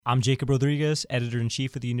I'm Jakob Rodriguez,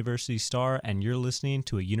 Editor-in-Chief of the University Star, and you're listening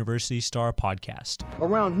to a University Star podcast.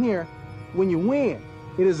 Around here, when you win,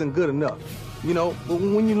 it isn't good enough. You know, but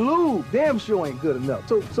when you lose, damn sure ain't good enough.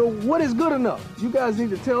 So what is good enough? You guys need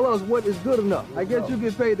to tell us what is good enough. I guess you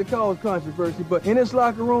get paid to cause controversy, but in this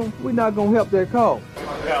locker room, we're not going to help that cause.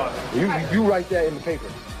 You write that in the paper.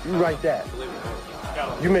 You write that.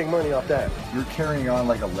 You make money off that. You're carrying on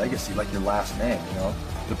like a legacy, like your last name, you know?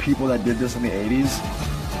 The people that did this in the 80s,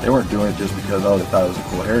 they weren't doing it just because, they thought it was a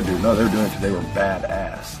cool hairdo. No, they were doing it because they were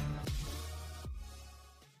badass.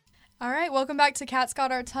 All right, welcome back to Cats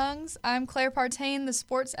Got Our Tongues. I'm Claire Partain, the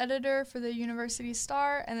sports editor for the University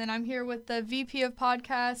Star, and then I'm here with the VP of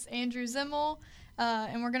podcasts, Andrew Zimmel,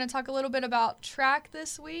 and we're going to talk a little bit about track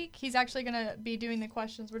this week. He's actually going to be doing the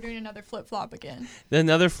questions. We're doing another flip-flop again.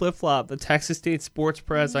 Another flip-flop, the Texas State Sports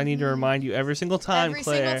Prez. I need to remind you every single time,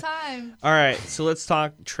 Claire. Every single time. All right, so let's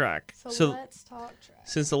talk track. So let's talk track.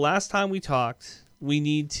 Since the last time we talked, we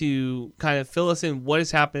need to kind of fill us in what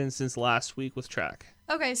has happened since last week with track.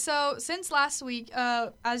 Okay, so since last week,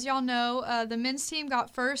 as y'all know, the men's team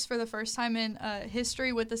got first for the first time in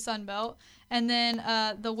history with the Sun Belt. And then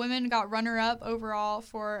the women got runner-up overall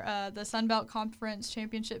for the Sun Belt Conference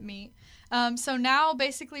Championship meet. So now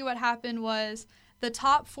basically what happened was the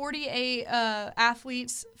top 48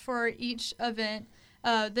 athletes for each event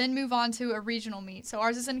then move on to a regional meet. So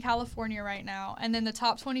ours is in California right now. And then the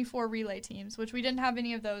top 24 relay teams, which we didn't have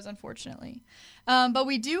any of those, unfortunately. But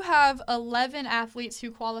we do have 11 athletes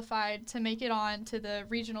who qualified to make it on to the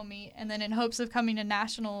regional meet, and then in hopes of coming to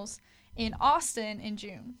nationals in Austin in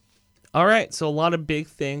June. All right, so a lot of big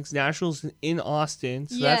things. Nationals in Austin.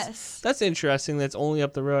 So yes. That's interesting. That's only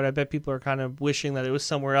up the road. I bet people are kind of wishing that it was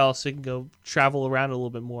somewhere else so you can go travel around a little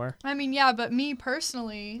bit more. I mean, yeah, but me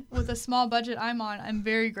personally, with the small budget I'm on, I'm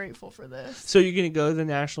very grateful for this. So you're going to go to the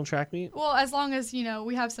national track meet? Well, as long as,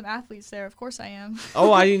 we have some athletes there, of course I am.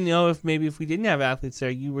 Oh, I didn't know if we didn't have athletes there,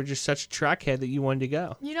 you were just such a track head that you wanted to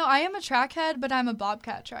go. I am a track head, but I'm a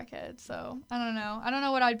Bobcat track head, so I don't know. I don't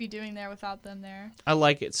know what I'd be doing there without them there. I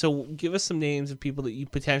like it. So give us some names of people that you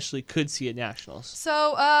potentially could see at nationals.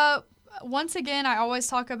 So, once again, I always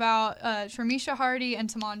talk about Tramisha Hardy and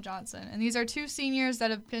Tamon Johnson. And these are two seniors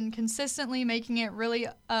that have been consistently making it really,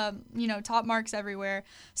 top marks everywhere.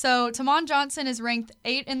 So Tamon Johnson is ranked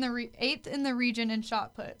 8th in the region in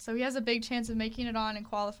shot put. So he has a big chance of making it on and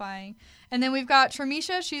qualifying. And then we've got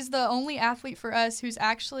Tramisha. She's the only athlete for us who's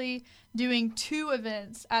actually doing 2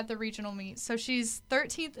 events at the regional meet. So she's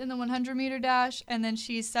 13th in the 100-meter dash, and then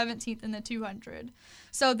she's 17th in the 200.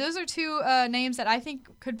 So those are 2 names that I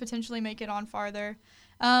think could potentially make it on farther.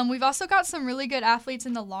 We've also got some really good athletes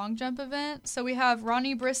in the long jump event. So we have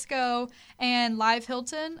Ronnie Briscoe and Live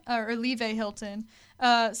Hilton.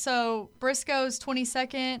 So Briscoe's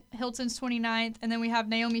 22nd, Hilton's 29th, and then we have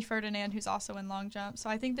Naomi Ferdinand, who's also in long jump. So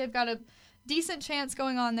I think they've got a decent chance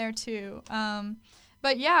going on there too.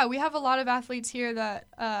 But yeah, we have a lot of athletes here that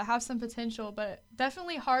have some potential, but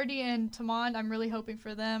definitely Hardy and Tamon, I'm really hoping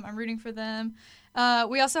for them. I'm rooting for them.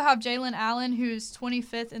 We also have Jalen Allen, who's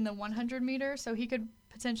 25th in the 100 meter, so he could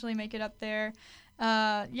potentially make it up there.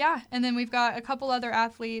 And then we've got a couple other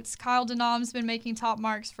athletes. Kyle Denam's been making top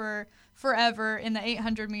marks for forever in the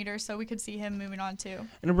 800 meters, so we could see him moving on too.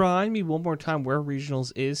 And remind me one more time where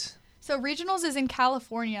regionals is. So regionals is in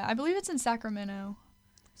California. I believe it's in Sacramento.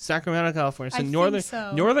 Sacramento, California. So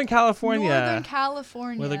Northern California. Northern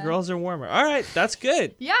California. Where the girls are warmer. All right, that's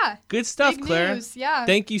good. Yeah. Good stuff, Big Claire. News. Yeah.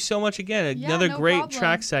 Thank you so much again. Another great problem.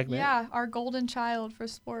 track segment. Yeah, our golden child for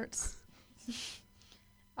sports.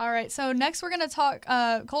 All right, so next we're going to talk,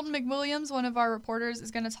 Colton McWilliams, one of our reporters, is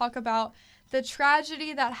going to talk about the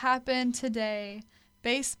tragedy that happened today.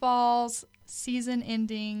 Baseball's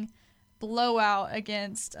season-ending blowout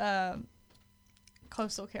against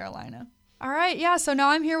Coastal Carolina. All right, yeah, so now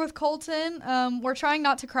I'm here with Colton. We're trying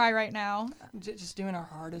not to cry right now. Just doing our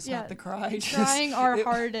hardest not to cry. Trying our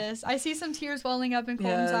hardest. I see some tears welling up in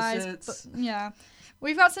Colton's eyes. But, yeah.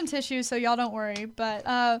 We've got some tissues, so y'all don't worry.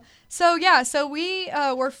 But so we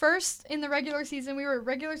were first in the regular season. We were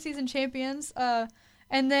regular season champions,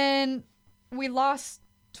 and then we lost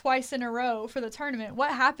twice in a row for the tournament. What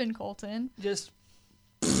happened, Colton? Just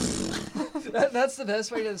that's the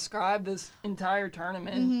best way to describe this entire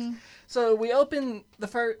tournament. Mm-hmm. So we opened the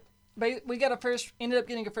first. Ended up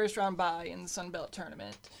getting a first round bye in the Sun Belt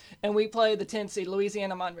tournament, and we played the 10th seed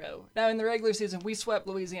Louisiana Monroe. Now in the regular season, we swept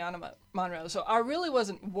Louisiana Monroe, so I really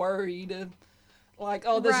wasn't worried.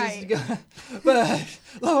 This is good. But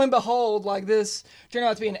lo and behold, this turned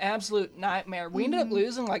out to be an absolute nightmare. We ended up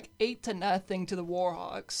losing 8-0 to the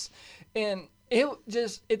Warhawks, and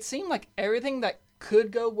it seemed like everything that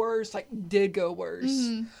could go worse, like did go worse.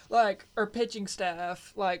 Mm-hmm. Like our pitching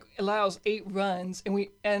staff like allows 8 runs,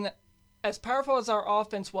 and as powerful as our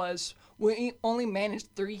offense was, we only managed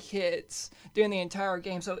 3 hits during the entire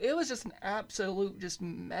game. So it was just an absolute just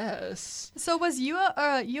mess. So was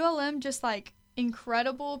ULM just like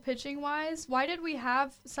incredible pitching wise? Why did we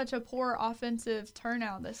have such a poor offensive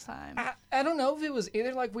turnout this time? I don't know if it was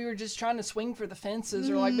either like we were just trying to swing for the fences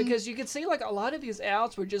or like because you could see like a lot of these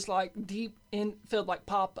outs were just like deep infield like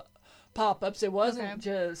pop-ups. It wasn't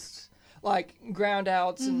just like ground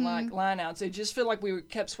outs and like line outs. It just felt like we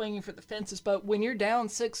kept swinging for the fences. But when you're down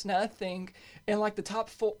 6-0 and like the top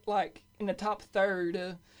 4, like in the top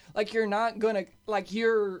third, like you're not gonna like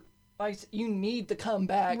you're like you need to come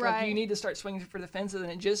back. Right. Like you need to start swinging for the fences,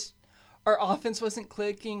 and it just our offense wasn't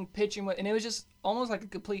clicking, pitching, and it was just almost like a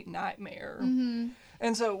complete nightmare.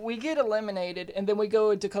 And so we get eliminated, and then we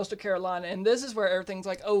go into Coastal Carolina, and this is where everything's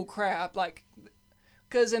like, oh crap, like.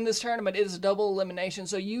 Because in this tournament, it is a double elimination,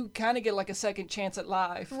 so you kind of get like a second chance at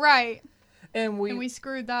life. Right. And we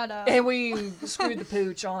screwed that up. And we screwed the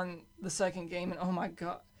pooch on the second game, and oh my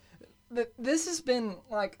god. This has been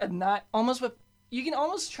like a night, almost with, you can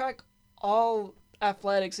almost track all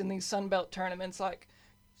athletics in these Sun Belt tournaments. Like,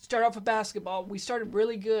 start off with basketball. We started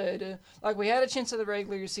really good. Like, we had a chance at the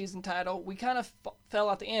regular season title. We kind of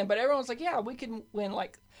fell at the end, but everyone's like, yeah, we can win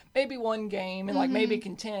like maybe one game and like maybe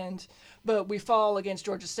contend. But we fall against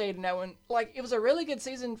Georgia State, and that one, like, it was a really good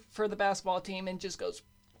season for the basketball team, and just goes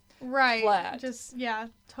flat. Just, yeah,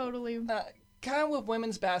 totally. Kind of with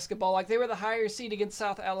women's basketball, like, they were the higher seed against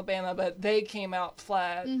South Alabama, but they came out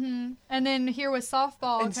flat. And then here was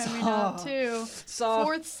softball coming up, too.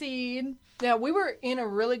 4th seed. Yeah, we were in a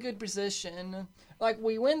really good position. Like,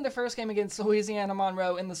 we win the first game against Louisiana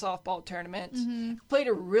Monroe in the softball tournament. Played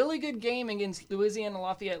a really good game against Louisiana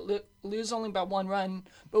Lafayette, lose only by 1 run.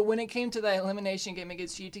 But when it came to the elimination game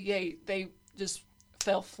against UTA, they just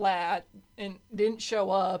fell flat and didn't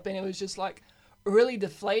show up. And it was just, like, really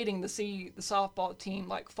deflating to see the softball team,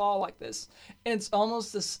 like, fall like this. And it's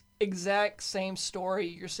almost this exact same story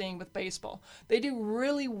you're seeing with baseball. They do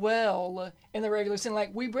really well in the regular season.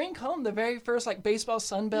 Like, we bring home the very first, like, baseball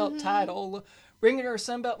Sun Belt title, bringing our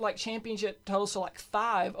Sun Belt like championship total to like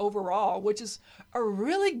 5 overall, which is a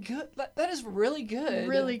really good. That is really good.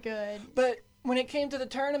 Really good. But when it came to the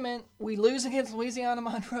tournament, we lose against Louisiana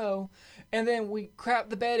Monroe, and then we crap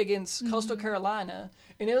the bed against Coastal Carolina,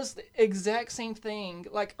 and it was the exact same thing.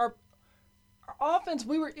 Like our offense,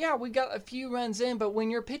 we got a few runs in, but when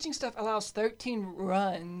your pitching staff allows 13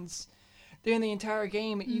 runs during the entire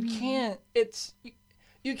game, you can't.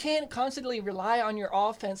 You can't constantly rely on your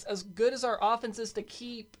offense, as good as our offense is, to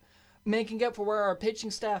keep making up for where our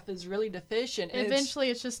pitching staff is really deficient.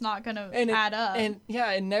 Eventually, it's just not going to add up. And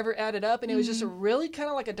yeah, it never added up. And it was just a really kind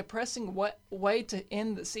of like a depressing way to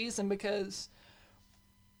end the season, because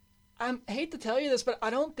I hate to tell you this, but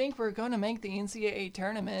I don't think we're going to make the NCAA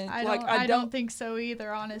tournament. I don't think so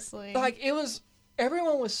either, honestly. Like, it was...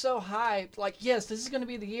 Everyone was so hyped, like, yes, this is going to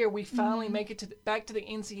be the year we finally make it back to the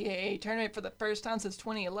NCAA tournament for the first time since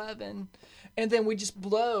 2011. And then we just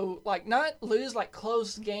blow, like, not lose, like,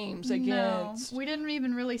 close games against... No, we didn't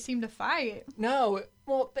even really seem to fight. No,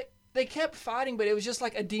 well, they kept fighting, but it was just,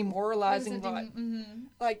 like, a demoralizing,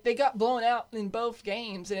 like, they got blown out in both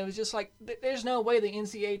games, and it was just, like, there's no way the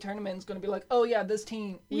NCAA tournament is going to be like, oh, yeah, this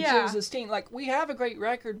team, we chose this team. Like, we have a great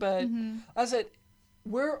record, but I said,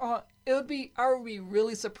 I would be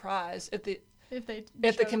really surprised if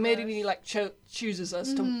the committee like chooses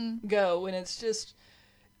us to go, and it's just,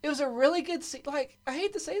 it was a really good like, I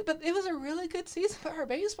hate to say it, but it was a really good season for our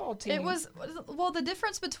baseball team. It was, well, the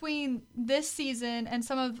difference between this season and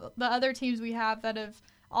some of the other teams we have that have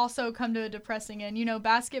also come to a depressing end,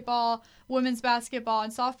 basketball, women's basketball,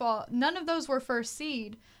 and softball, none of those were first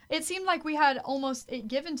seed. It seemed like we had almost it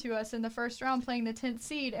given to us in the first round playing the 10th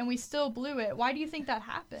seed, and we still blew it. Why do you think that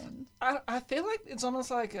happened? I feel like it's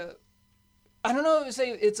almost like I don't know if say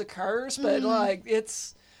it's a curse, but like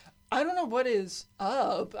I don't know what is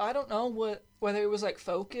up. I don't know whether it was like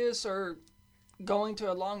focus or going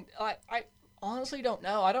to a long, I honestly don't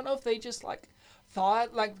know. I don't know if they just like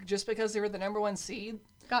thought like just because they were the number 1 seed.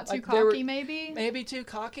 Got too like, cocky maybe? Maybe too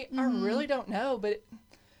cocky. I really don't know, but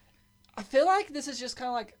I feel like this is just kind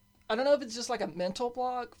of like, I don't know if it's just like a mental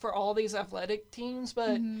block for all these athletic teams,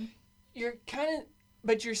 but you're kind of,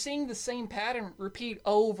 but you're seeing the same pattern repeat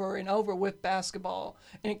over and over with basketball,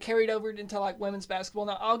 and it carried over into like women's basketball.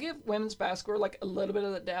 Now I'll give women's basketball like a little bit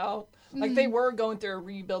of the doubt. Like they were going through a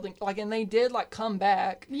rebuilding, like, and they did like come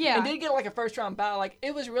back. Yeah. And did get like a first round bye. Like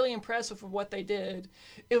it was really impressive for what they did.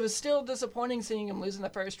 It was still disappointing seeing them lose in the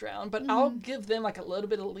first round, but I'll give them like a little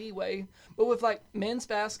bit of leeway. But with like men's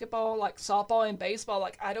basketball, like softball and baseball,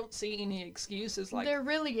 like I don't see any excuses. Like there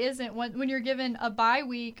really isn't when you're given a bye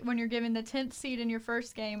week, when you're given the 10th seed in your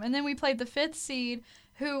first game, and then we played the 5th seed,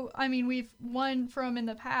 who, I mean, we've won from in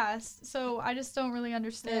the past, so I just don't really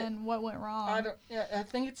understand what went wrong. I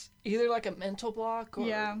think it's either like a mental block or...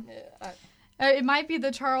 It might be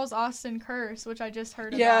the Charles Austin curse, which I just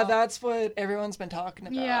heard about. Yeah, that's what everyone's been talking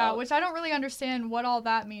about. Yeah, which I don't really understand what all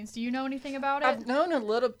that means. Do you know anything about it? I've known a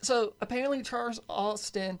little... So, apparently Charles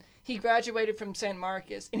Austin, he graduated from San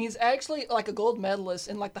Marcos, and he's actually like a gold medalist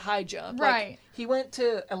in like the high jump. Right. Like, he went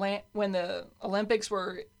to when the Olympics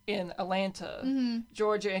were in Atlanta,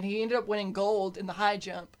 Georgia, and he ended up winning gold in the high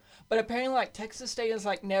jump. But apparently, like, Texas State has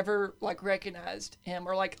like never like recognized him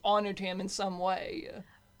or like honored him in some way.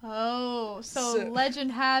 Oh, so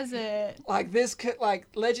legend has it. Like this could like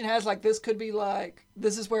legend has like this could be like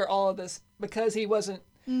this is where all of this, because he wasn't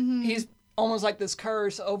he's almost like this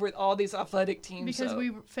curse over all these athletic teams. Because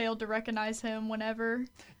we failed to recognize him whenever.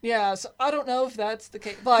 Yeah, so I don't know if that's the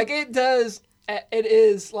case. Like it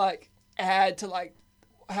is like add to like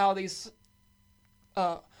how these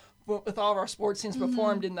with all of our sports teams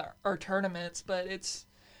performed in our tournaments, but it's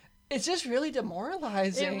just really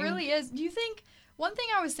demoralizing. It really is. Do you think, one thing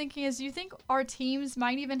I was thinking is, do you think our teams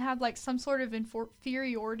might even have like some sort of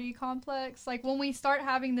inferiority complex? Like when we start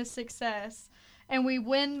having this success and we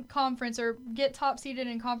win conference or get top seeded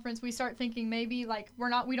in conference, we start thinking maybe like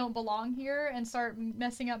we don't belong here and start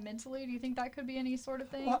messing up mentally. Do you think that could be any sort of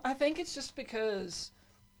thing? Well, I think it's just because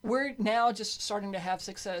we're now just starting to have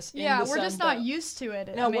success in the we're Sun just Belt. not used to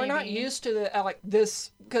it. No, we're not used to like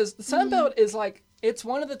this, because the Sun Belt is like, it's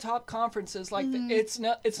one of the top conferenses. Like it's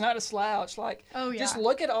not a slouch. Like just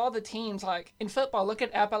look at all the teams. Like in football, look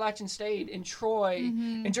at Appalachian State and Troy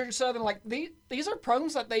and Georgia Southern. Like these are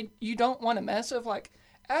programs that you don't want to mess with. Like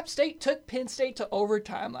App State took Penn State to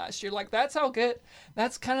overtime last year. Like that's how good.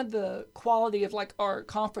 That's kind of the quality of like our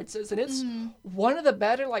conferences, and it's one of the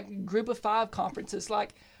better like Group of 5 conferences.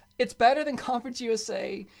 Like it's better than Conference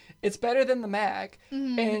USA. It's better than the MAC,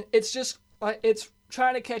 and it's just like it's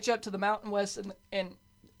trying to catch up to the Mountain West and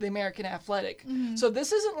the American Athletic. So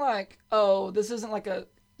this isn't like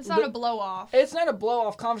it's not a blow off. It's not a blow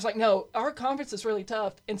off conference. Like no, our conference is really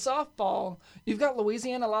tough. In softball, you've got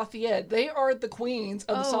Louisiana Lafayette. They are the queens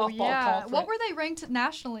of the softball conference. What were they ranked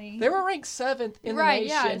nationally? They were ranked 7th in the nation. Right,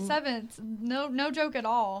 yeah, 7th. No joke at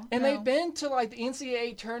all. And they've been to like the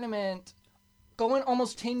NCAA tournament going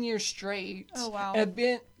almost 10 years straight. Oh wow. And have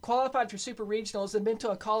been qualified for super regionals and been to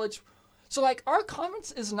a college. So, like, our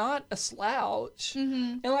conference is not a slouch.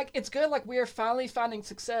 And, like, it's good. Like, we are finally finding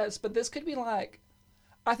success. But this could be, like,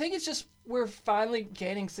 I think it's just we're finally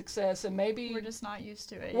gaining success. And maybe we're just not used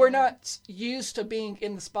to it. We're not used to being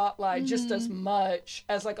in the spotlight just as much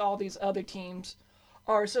as, like, all these other teams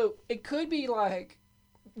are. So, it could be, like,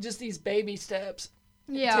 just these baby steps.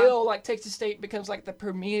 Yeah. Until like Texas State becomes like the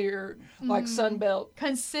premier like Sun Belt, a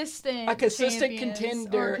consistent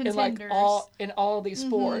contender in like all of these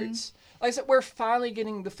sports. Like I said, we're finally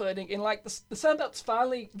getting the footing, and like the Sun Belt's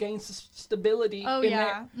finally gained stability.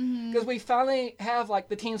 There because we finally have like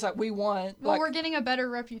the teams that we want. Well, we're getting a better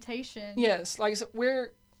reputation. Yes, like I said,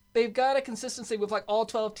 they've got a consistency with like all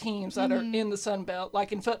 12 teams that are in the Sun Belt.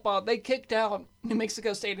 Like in football, they kicked out New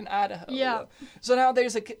Mexico State and Idaho. Yeah. So now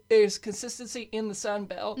there's consistency in the Sun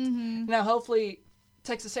Belt. Now hopefully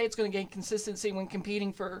Texas State's going to gain consistency when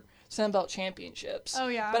competing for Sun Belt championships. Oh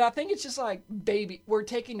yeah. But I think it's just like we're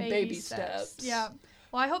taking baby steps. Yeah.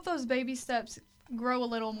 Well, I hope those baby steps grow a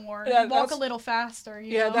little more, yeah, walk a little faster.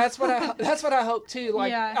 You know? that's what I hope too.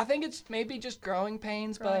 Like I think it's maybe just growing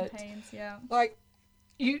pains, like.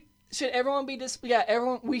 Everyone be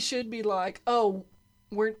we should be like, oh,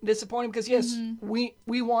 we're disappointed because yes, we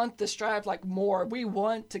want to strive like more. We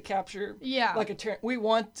want to capture like a turn. We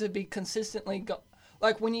want to be consistently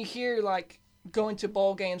like when you hear like going to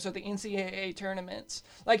bowl games or the NCAA tournaments,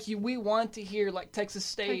 like we want to hear like Texas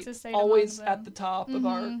State always at the top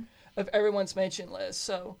of everyone's mention list.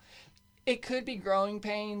 So it could be growing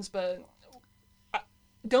pains, but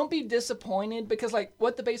don't be disappointed because like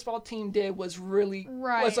what the baseball team did was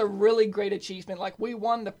a really great achievement. Like we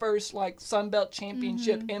won the first like Sun Belt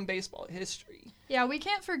championship in baseball history. Yeah, we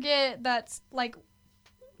can't forget that's like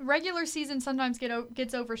regular season sometimes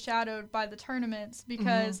gets overshadowed by the tournaments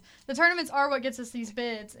because the tournaments are what gets us these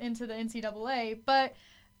bids into the NCAA, but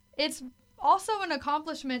it's also an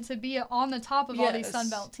accomplishment to be on the top of all these Sun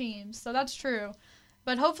Belt teams. So that's true.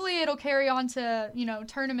 But hopefully it'll carry on to,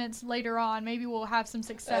 tournaments later on. Maybe we'll have some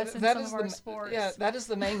success in some of our sports. Yeah, that is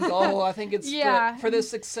the main goal. I think it's for this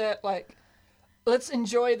success, let's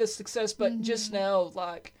enjoy the success, but just know,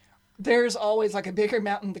 there's always, a bigger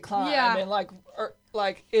mountain to climb. Yeah.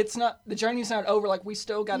 And, it's not, the journey's not over. We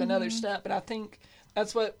still got another step. And I think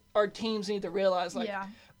that's what our teams need to realize.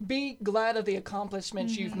 Be glad of the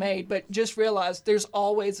accomplishments you've made, but just realize there's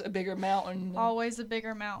always a bigger mountain. Always a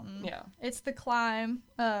bigger mountain. Yeah. It's the climb,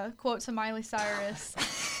 quote to Miley Cyrus.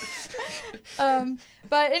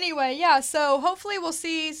 But anyway, so hopefully we'll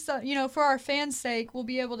see, for our fans' sake, we'll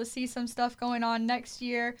be able to see some stuff going on next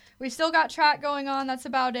year. We've still got track going on. That's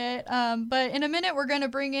about it. But in a minute, we're going to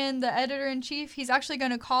bring in the editor-in-chief. He's actually going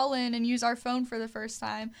to call in and use our phone for the first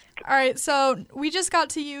time. All right, so we just got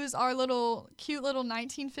to use our cute little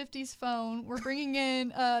 1950s phone. We're bringing in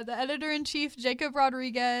the editor-in-chief, Jakob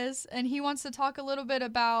Rodriguez, and he wants to talk a little bit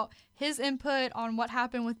about his input on what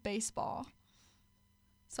happened with baseball.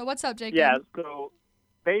 So what's up, Jacob? Yeah, so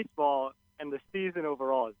baseball and the season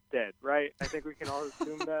overall is dead, right? I think we can all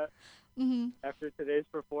assume that after today's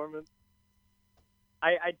performance.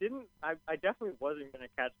 I definitely wasn't going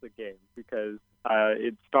to catch the game because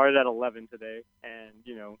it started at 11 today,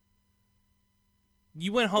 and,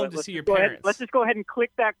 You went home to see your parents. Let's just go ahead and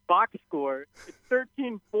click that box score. It's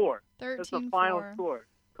 13-4. That's the 13-4. final score.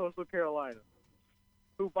 Coastal Carolina,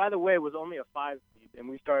 who, by the way, was only a 5 seed, and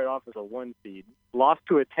we started off as a 1 seed, lost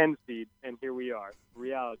to a 10 seed, and here we are,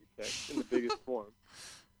 reality check in the biggest form.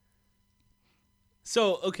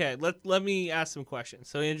 So, okay, let me ask some questions.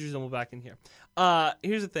 So Andrew Zimmel back in here.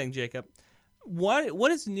 Here's the thing, Jacob.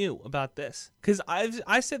 What is new about this? Because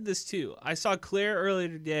I said this too. I saw Claire earlier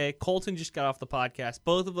today. Colton just got off the podcast.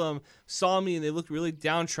 Both of them saw me and they looked really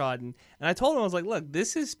downtrodden. And I told them, I was like, look,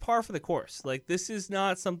 this is par for the course. This is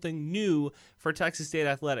not something new for Texas State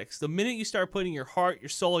athletics. The minute you start putting your heart, your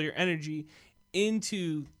soul, your energy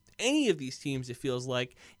into any of these teams, it feels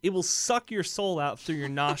like it will suck your soul out through your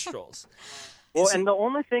nostrils. Well, and the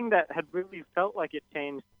only thing that had really felt like it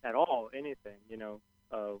changed at all, anything,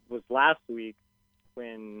 was last week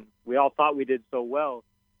when we all thought we did so well.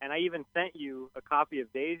 And I even sent you a copy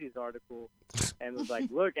of Daisy's article and was like,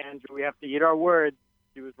 look, Andrew, we have to eat our words.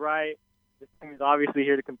 She was right. This team is obviously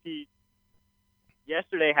here to compete.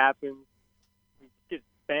 Yesterday happened. We get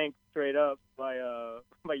spanked straight up by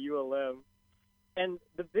ULM. And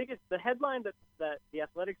the headline that the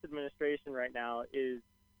athletics administration right now is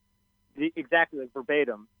exactly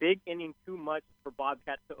verbatim. Big inning too much for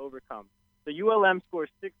Bobcats to overcome. So ULM scores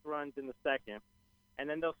 6 runs in the second, and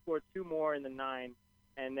then they'll score 2 more in the 9,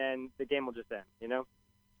 and then the game will just end,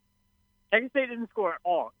 Texas State didn't score at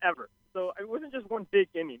all, ever. So it wasn't just one big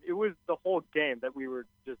inning. It was the whole game that we were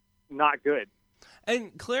just not good.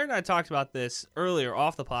 And Claire and I talked about this earlier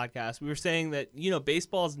off the podcast. We were saying that,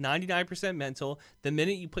 baseball is 99% mental. The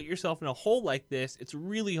minute you put yourself in a hole like this, it's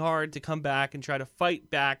really hard to come back and try to fight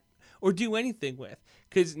back or do anything with,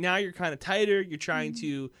 because now you're kind of tighter.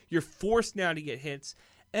 You're forced now to get hits.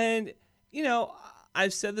 And,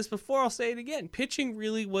 I've said this before, I'll say it again. Pitching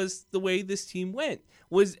really was the way this team went.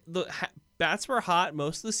 Bats were hot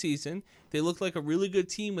most of the season. They looked like a really good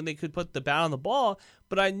team when they could put the bat on the ball.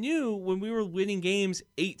 But I knew when we were winning games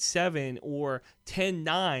 8-7 or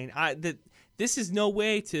 10-9, that this is no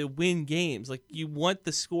way to win games. You want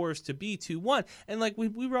the scores to be 2-1. And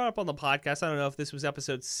we brought up on the podcast, I don't know if this was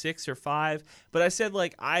episode 6 or 5, but I said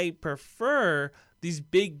I prefer these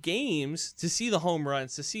big games to see the home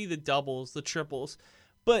runs, to see the doubles, the triples.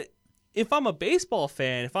 But if I'm a baseball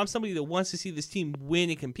fan, if I'm somebody that wants to see this team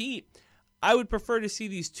win and compete, I would prefer to see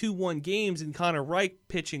these 2-1 games and Connor Reich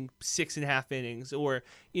pitching 6.5 innings, or,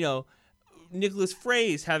 Nicholas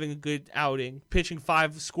Fraze having a good outing, pitching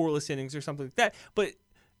 5 scoreless innings or something like that. But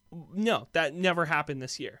no, that never happened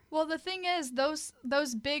this year. Well, the thing is,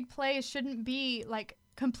 those big plays shouldn't be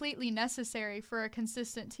completely necessary for a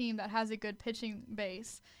consistent team that has a good pitching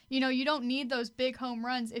base. You don't need those big home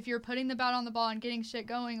runs if you're putting the bat on the ball and getting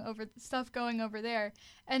going over there.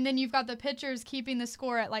 And then you've got the pitchers keeping the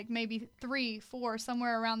score at maybe 3-4,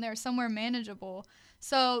 somewhere around there, somewhere manageable.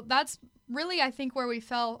 So that's really, I think, where we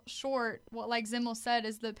fell short. What, like Zimmel said,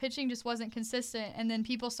 is the pitching just wasn't consistent, and then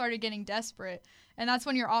people started getting desperate. And that's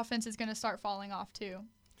when your offense is going to start falling off too.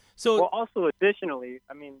 Well, also additionally,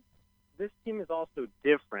 this team is also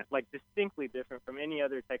different, distinctly different from any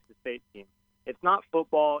other Texas State team. It's not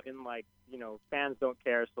football and, fans don't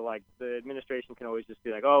care, so, the administration can always just be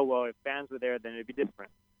like, oh, well, if fans were there, then it'd be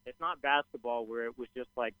different. It's not basketball where it was just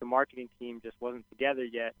like the marketing team just wasn't together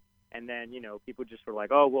yet. And then, people just were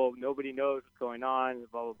like, oh, well, nobody knows what's going on,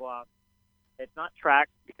 blah, blah, blah. It's not track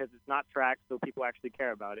because it's not track, so people actually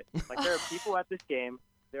care about it. Like, there are people at this game.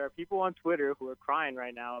 There are people on Twitter who are crying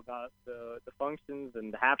right now about the functions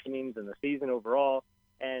and the happenings and the season overall.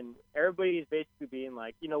 And everybody is basically being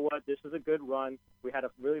like, you know what, this was a good run. We had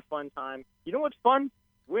a really fun time. You know what's fun?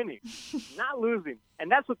 Winning, not losing. And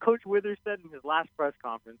that's what Coach Withers said in his last press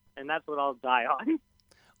conference, and that's what I'll die on.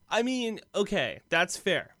 I mean, okay, that's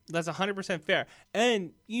fair. That's 100% fair.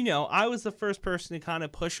 And, I was the first person to kind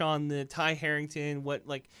of push on the Ty Harrington, what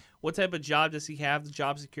type of job does he have, the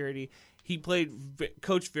job security. He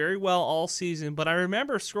coached very well all season, but I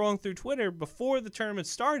remember scrolling through Twitter before the tournament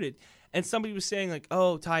started, and somebody was saying, like,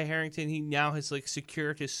 oh, Ty Harrington, he now has,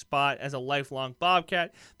 secured his spot as a lifelong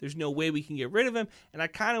Bobcat. There's no way we can get rid of him. And I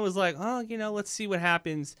kind of was like, oh, let's see what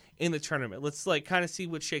happens in the tournament. Let's, kind of see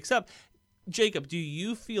what shakes up. Jakob, do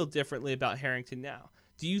you feel differently about Harrington now?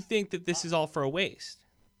 Do you think that this is all for a waste?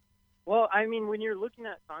 Well, I mean, when you're looking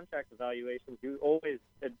at contract evaluations, you always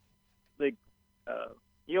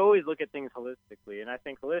look at things holistically. And I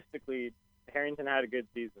think holistically, Harrington had a good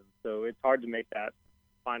season. So it's hard to make that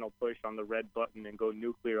final push on the red button and go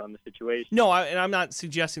nuclear on the situation. No, and I'm not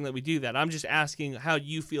suggesting that we do that. I'm just asking how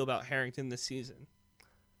you feel about Harrington this season.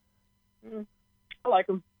 I like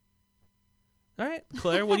him. All right.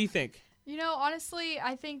 Claire, what do you think? Honestly,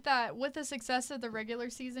 I think that with the success of the regular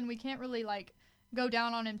season, we can't really, go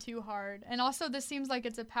down on him too hard. And also, this seems like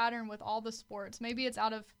it's a pattern with all the sports. Maybe it's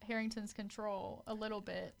out of Harrington's control a little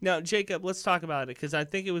bit. Now, Jakob, let's talk about it, because I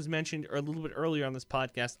think it was mentioned a little bit earlier on this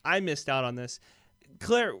podcast. I missed out on this.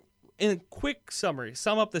 Claire, in a quick summary,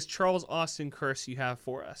 sum up this Charles Austin curse you have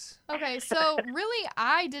for us. Okay, so really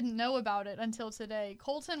I didn't know about it until today.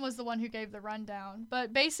 Colton was the one who gave the rundown.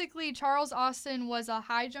 But basically, Charles Austin was a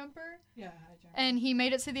high jumper. Yeah, high jumper. And he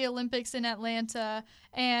made it to the Olympics in Atlanta.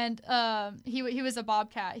 And he was a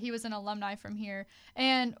Bobcat. He was an alumni from here.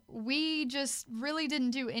 And we just really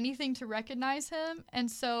didn't do anything to recognize him. And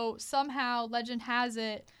so somehow, legend has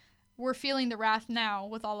it, we're feeling the wrath now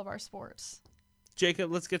with all of our sports.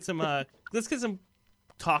 Jakob, let's get some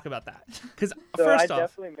talk about that. Because so first I off,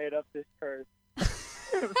 definitely made up this curse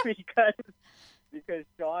because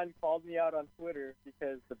Sean called me out on Twitter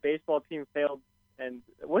because the baseball team failed, and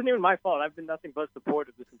it wasn't even my fault. I've been nothing but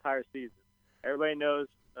supportive this entire season. Everybody knows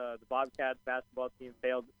the Bobcats basketball team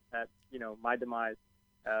failed at my demise.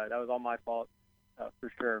 That was all my fault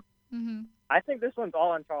for sure. Mm-hmm. I think this one's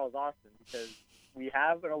all on Charles Austin because we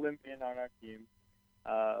have an Olympian on our team.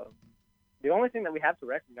 The only thing that we have to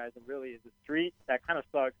recognize him really is the street. That kind of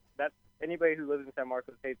sucks. That's anybody who lives in San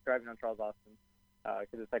Marcos hates driving on Charles Austin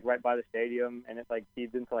because it's right by the stadium and it's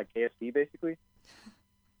feeds into KFC basically.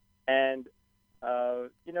 And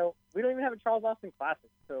we don't even have a Charles Austin Classic.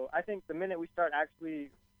 So I think the minute we start actually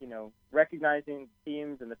recognizing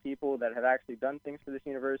teams and the people that have actually done things for this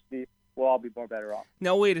university, we'll all be more better off.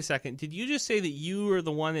 Now wait a second. Did you just say that you were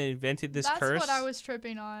the one that invented this curse? That's what I was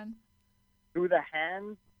tripping on. Through the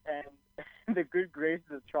hands and the good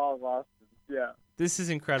graces of Charles Austin. Yeah. This is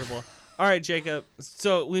incredible. All right, Jakob.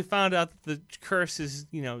 So we found out that the curse is,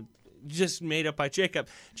 just made up by Jakob.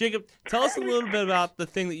 Jakob, tell us a little bit about the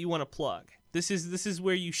thing that you want to plug. This is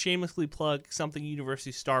where you shamelessly plug something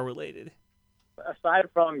University Star related. Aside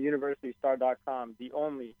from UniversityStar.com, the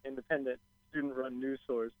only independent student-run news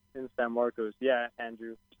source in San Marcos. Yeah,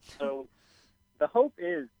 Andrew. So the hope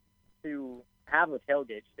is to have a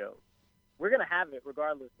tailgate show. We're going to have it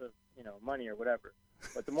regardless of, money or whatever.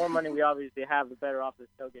 But the more money we obviously have, the better off this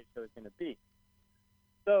tailgate show is going to be.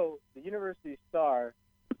 So the University Star,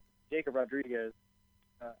 Jakob Rodriguez,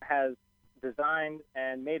 has designed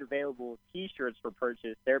and made available T-shirts for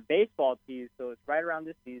purchase. They're baseball tees, so it's right around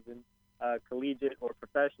this season, collegiate or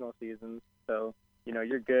professional seasons. So,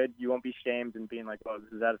 you're good. You won't be shamed in being like, oh,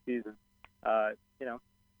 this is out of season.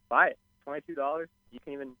 Buy it. $22. You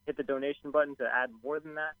can even hit the donation button to add more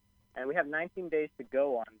than that. And we have 19 days to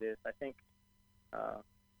go on this. I think,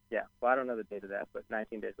 I don't know the date of that, but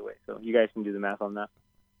 19 days away. So you guys can do the math on that.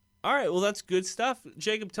 All right, well, that's good stuff.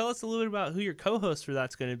 Jakob, tell us a little bit about who your co-host for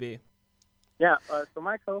that's going to be. Yeah, so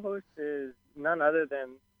my co-host is none other than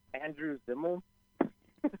Andrew Zimmel,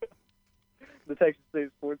 the Texas State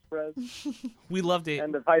Sports Prez. We loved it.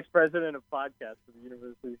 And the vice president of podcasts for the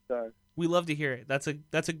University Star. We love to hear it. It's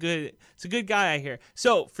a good guy I hear.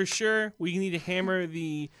 So for sure, we need to hammer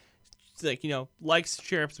the like,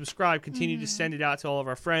 share, subscribe, continue to send it out to all of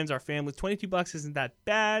our friends, our family. $22 isn't that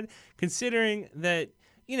bad, considering that,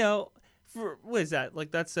 What is that? Like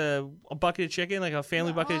that's a bucket of chicken, like a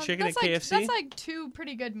family bucket of chicken at KFC? That's like 2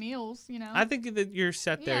 pretty good meals, you know. I think that you're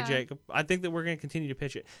set there, Yeah. Jacob. I think that we're going to continue to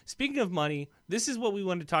pitch it. Speaking of money, this is what we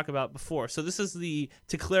wanted to talk about before. So this is the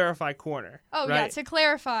To Clarify corner. Oh, right? yeah, to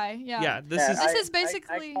clarify. Yeah. Yeah, This I- is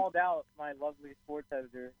basically. I called out my lovely sports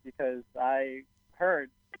editor because I heard,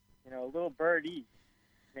 a little birdie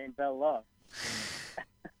named Bella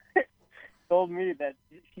told me that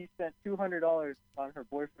she spent $200 on her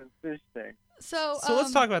boyfriend's fish tank. So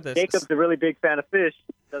let's talk about this. Jacob's a really big fan of fish.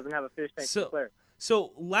 Doesn't have a fish tank So- for Claire.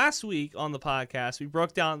 So last week on the podcast, we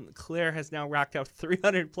broke down Claire has now racked out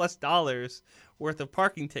 $300+ worth of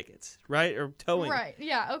parking tickets, right? Or towing. Right.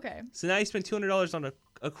 Yeah. Okay. So now you spent $200 on an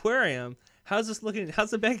aquarium. How's this looking?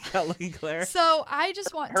 How's the bank account looking, Claire? So I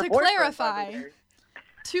just want Her to boyfriend, clarify. by the way.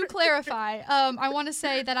 To clarify, I want to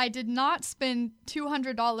say that I did not spend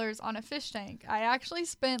 $200 on a fish tank. I actually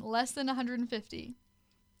spent less than $150.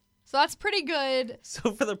 So that's pretty good.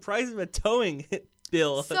 So for the price of a towing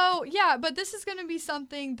bill. So yeah, but this is going to be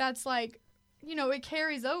something that's like, it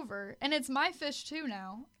carries over, and it's my fish too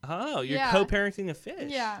now. Oh, you're Yeah. co-parenting a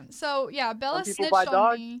fish. Yeah. So yeah, Bella Some people buy snitched on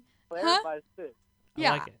dogs. me. Claire Huh? buys fish.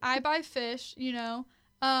 Yeah, like it. I buy fish, I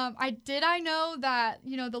know that,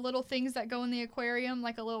 the little things that go in the aquarium,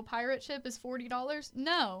 like a little pirate ship, is $40?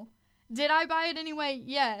 No. Did I buy it anyway?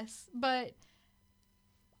 Yes. But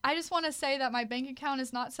I just want to say that my bank account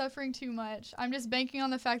is not suffering too much. I'm just banking on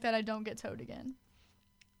the fact that I don't get towed again.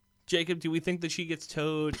 Jacob, do we think that she gets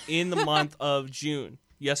towed in the month of June?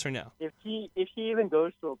 Yes or no? If she even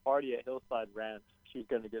goes to a party at Hillside Ranch, she's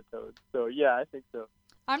gonna get towed. So yeah, I think so.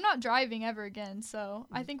 I'm not driving ever again, so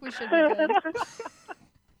I think we should be good.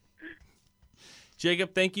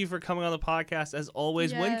 Jacob, thank you for coming on the podcast as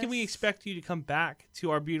always. When can we Yes. expect you to come back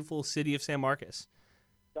to our beautiful city of San Marcos?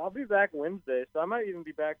 I'll be back Wednesday, so I might even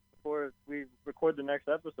be back before we record the next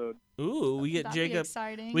episode. Ooh, we get That'd be Jacob.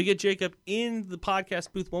 exciting. We get Jacob in the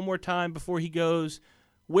podcast booth one more time before he goes.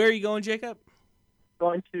 Where are you going, Jacob?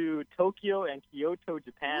 Going to Tokyo and Kyoto,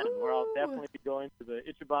 Japan, where I'll Ooh. definitely be going to the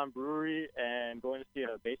Ichiban Brewery and going to see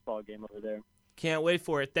a baseball game over there. Can't wait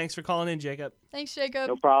for it. Thanks for calling in, Jacob. Thanks, Jacob.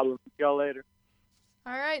 No problem. See y'all later.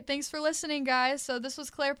 All right, thanks for listening, guys. So this was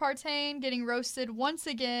Claire Partain getting roasted once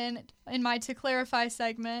again in my To Clarify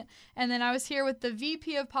segment. And then I was here with the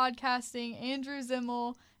VP of Podcasting, Andrew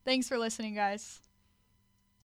Zimmel. Thanks for listening, guys.